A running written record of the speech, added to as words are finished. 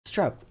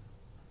stroke?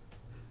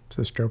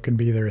 So stroke can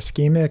be either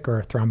ischemic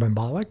or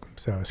thromboembolic.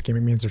 So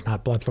ischemic means there's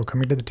not blood flow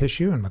coming to the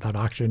tissue, and without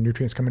oxygen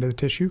nutrients coming to the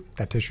tissue,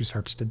 that tissue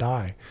starts to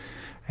die.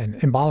 An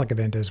embolic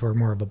event is where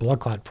more of a blood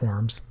clot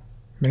forms.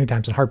 Many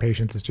times in heart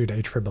patients, it's due to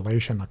atrial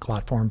fibrillation. A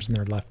clot forms in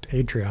their left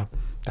atria.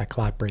 That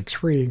clot breaks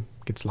free,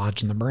 gets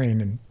lodged in the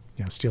brain, and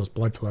steals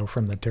blood flow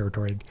from the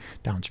territory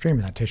downstream,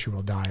 and that tissue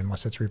will die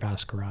unless it's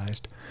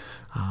revascularized.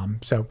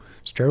 So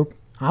stroke,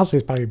 honestly,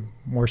 is probably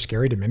more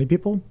scary to many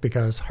people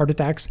because heart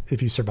attacks,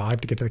 if you survive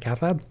to get to the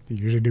cath lab, you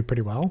usually do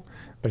pretty well,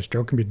 but a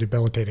stroke can be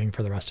debilitating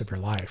for the rest of your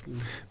life.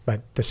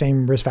 But the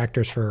same risk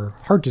factors for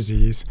heart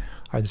disease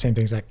are the same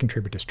things that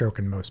contribute to stroke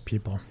in most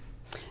people.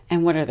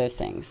 And what are those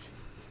things?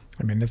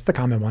 I mean, it's the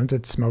common ones.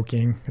 It's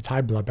smoking, it's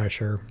high blood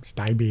pressure, it's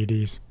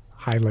diabetes,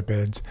 high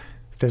lipids,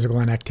 physical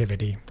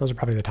inactivity. Those are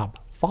probably the top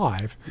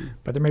 5,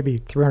 but there may be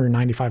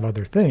 395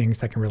 other things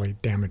that can really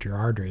damage your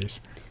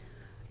arteries.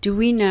 Do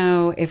we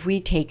know, if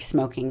we take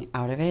smoking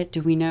out of it,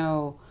 do we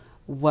know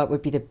what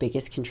would be the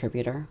biggest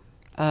contributor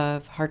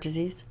of heart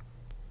disease?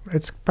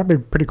 It's probably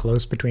pretty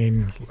close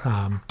between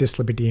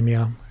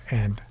dyslipidemia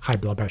and high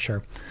blood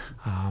pressure.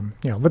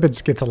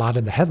 Lipids gets a lot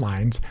of the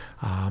headlines,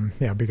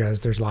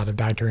 because there's a lot of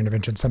dietary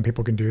interventions some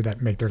people can do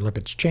that make their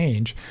lipids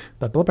change.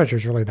 But blood pressure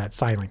is really that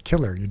silent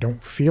killer. You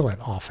don't feel it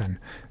often.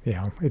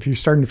 If you're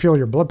starting to feel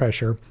your blood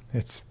pressure,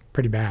 it's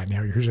pretty bad.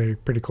 You're usually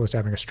pretty close to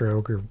having a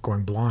stroke or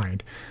going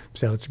blind.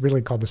 So it's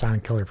really called the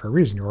silent killer for a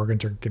reason. Your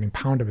organs are getting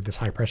pounded with this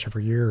high pressure for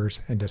years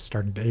and just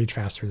starting to age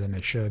faster than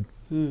they should.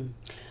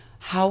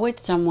 How would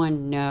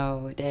someone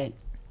know that?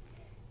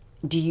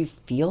 Do you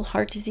feel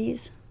heart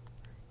disease?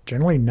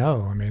 Generally,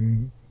 no. I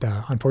mean,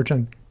 the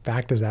unfortunate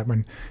fact is that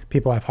when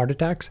people have heart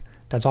attacks,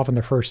 that's often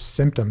the first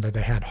symptom that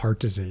they had heart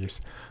disease.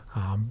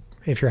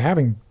 If you're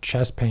having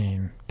chest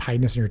pain,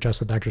 tightness in your chest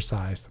with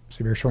exercise,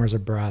 severe shortness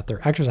of breath,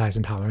 or exercise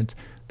intolerance,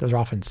 those are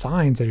often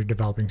signs that you're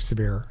developing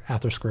severe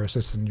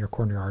atherosclerosis in your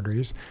coronary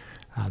arteries,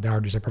 the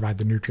arteries that provide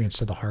the nutrients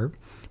to the heart.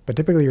 But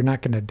typically, you're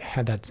not going to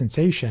have that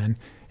sensation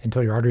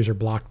until your arteries are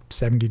blocked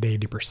 70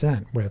 to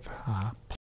 80% with